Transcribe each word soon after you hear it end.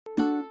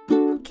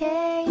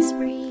case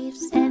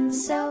briefs, and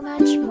so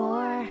much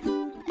more.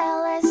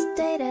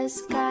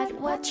 LSData's got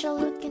what you're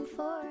looking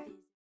for.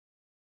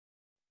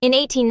 In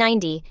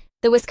 1890,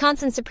 the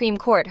Wisconsin Supreme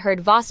Court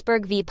heard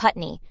Vosburg v.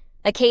 Putney,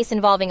 a case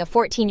involving a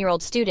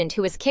 14-year-old student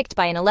who was kicked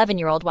by an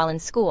 11-year-old while in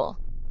school.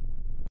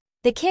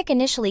 The kick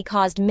initially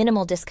caused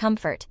minimal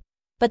discomfort,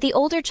 but the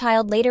older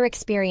child later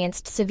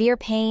experienced severe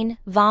pain,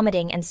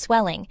 vomiting, and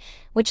swelling,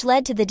 which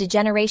led to the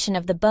degeneration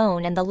of the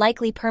bone and the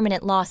likely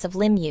permanent loss of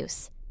limb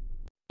use.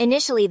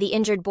 Initially, the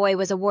injured boy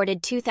was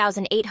awarded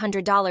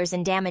 $2,800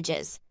 in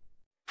damages.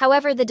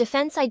 However, the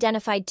defense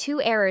identified two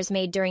errors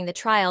made during the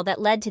trial that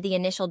led to the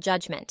initial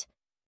judgment.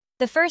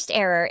 The first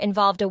error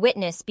involved a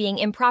witness being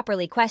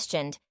improperly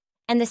questioned,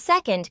 and the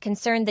second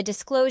concerned the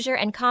disclosure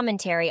and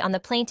commentary on the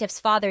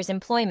plaintiff's father's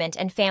employment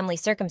and family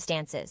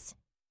circumstances.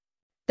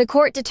 The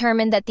court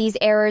determined that these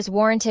errors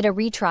warranted a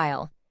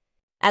retrial.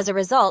 As a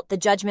result, the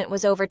judgment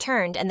was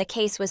overturned and the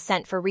case was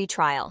sent for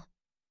retrial.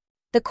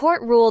 The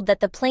court ruled that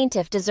the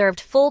plaintiff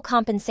deserved full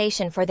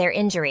compensation for their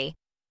injury,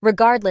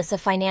 regardless of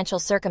financial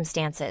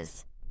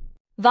circumstances.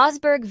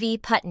 Vosburg v.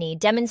 Putney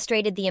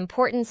demonstrated the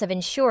importance of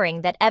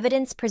ensuring that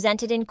evidence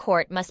presented in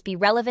court must be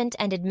relevant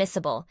and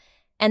admissible,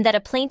 and that a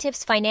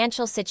plaintiff's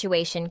financial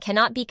situation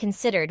cannot be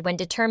considered when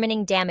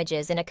determining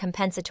damages in a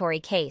compensatory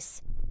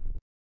case.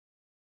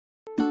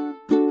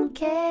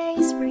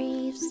 Case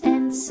briefs,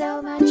 and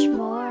so much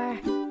more.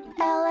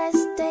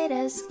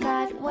 LSData's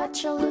got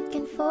what you're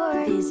looking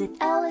for. Visit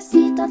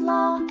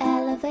lsd.law,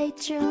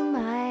 elevate your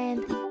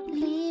mind.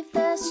 Leave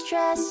the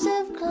stress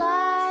of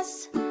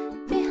class.